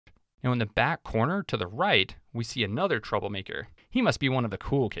Now in the back corner to the right, we see another troublemaker. He must be one of the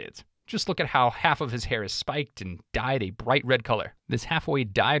cool kids. Just look at how half of his hair is spiked and dyed a bright red color. This halfway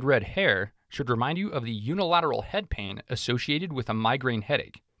dyed red hair should remind you of the unilateral head pain associated with a migraine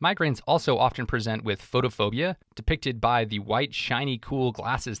headache. Migraines also often present with photophobia, depicted by the white, shiny, cool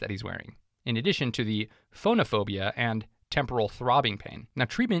glasses that he's wearing, in addition to the phonophobia and temporal throbbing pain. Now,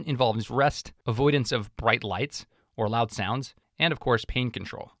 treatment involves rest, avoidance of bright lights or loud sounds, and of course, pain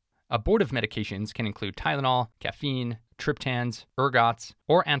control. Abortive medications can include Tylenol, caffeine, triptans, ergots,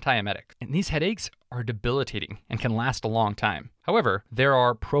 or antiemetics. And these headaches are debilitating and can last a long time. However, there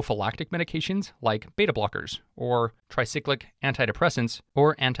are prophylactic medications like beta blockers or tricyclic antidepressants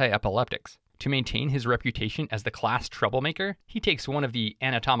or antiepileptics. To maintain his reputation as the class troublemaker, he takes one of the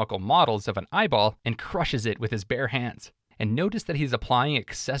anatomical models of an eyeball and crushes it with his bare hands. And notice that he's applying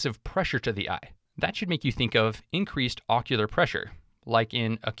excessive pressure to the eye. That should make you think of increased ocular pressure, like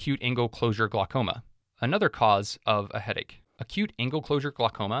in acute angle closure glaucoma, another cause of a headache. Acute angle closure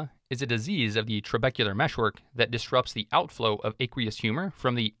glaucoma is a disease of the trabecular meshwork that disrupts the outflow of aqueous humor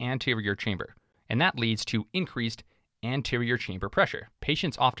from the anterior chamber, and that leads to increased anterior chamber pressure.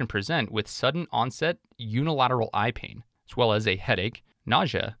 Patients often present with sudden onset unilateral eye pain, as well as a headache,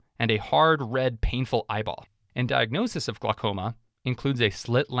 nausea, and a hard, red, painful eyeball. And diagnosis of glaucoma includes a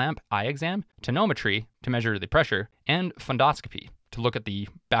slit lamp eye exam, tonometry to measure the pressure, and fundoscopy to look at the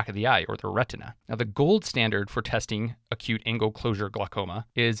back of the eye or the retina. Now, the gold standard for testing acute angle closure glaucoma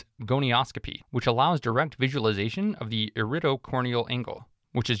is gonioscopy, which allows direct visualization of the iridocorneal angle,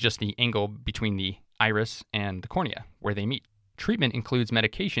 which is just the angle between the iris and the cornea where they meet. Treatment includes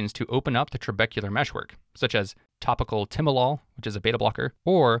medications to open up the trabecular meshwork, such as topical timolol, which is a beta blocker,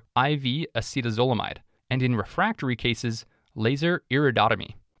 or IV acetazolamide, and in refractory cases, laser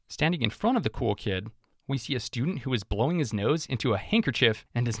iridotomy. Standing in front of the cool kid, we see a student who is blowing his nose into a handkerchief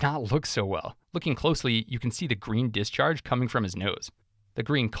and does not look so well. Looking closely, you can see the green discharge coming from his nose. The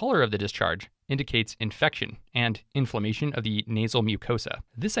green color of the discharge indicates infection and inflammation of the nasal mucosa.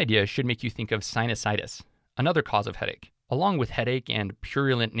 This idea should make you think of sinusitis, another cause of headache. Along with headache and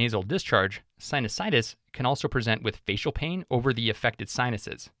purulent nasal discharge, sinusitis can also present with facial pain over the affected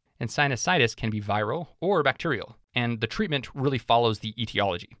sinuses. And sinusitis can be viral or bacterial, and the treatment really follows the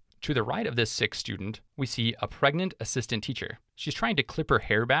etiology. To the right of this sick student, we see a pregnant assistant teacher. She's trying to clip her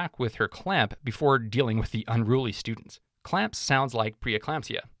hair back with her clamp before dealing with the unruly students. Clamp sounds like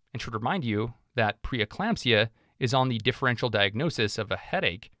preeclampsia, and should remind you that preeclampsia is on the differential diagnosis of a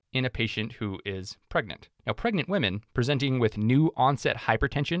headache in a patient who is pregnant. Now, pregnant women presenting with new onset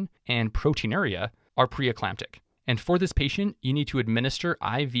hypertension and proteinuria are preeclamptic. And for this patient, you need to administer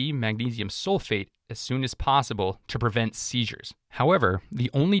IV magnesium sulfate as soon as possible to prevent seizures. However,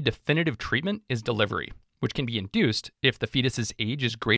 the only definitive treatment is delivery, which can be induced if the fetus's age is greater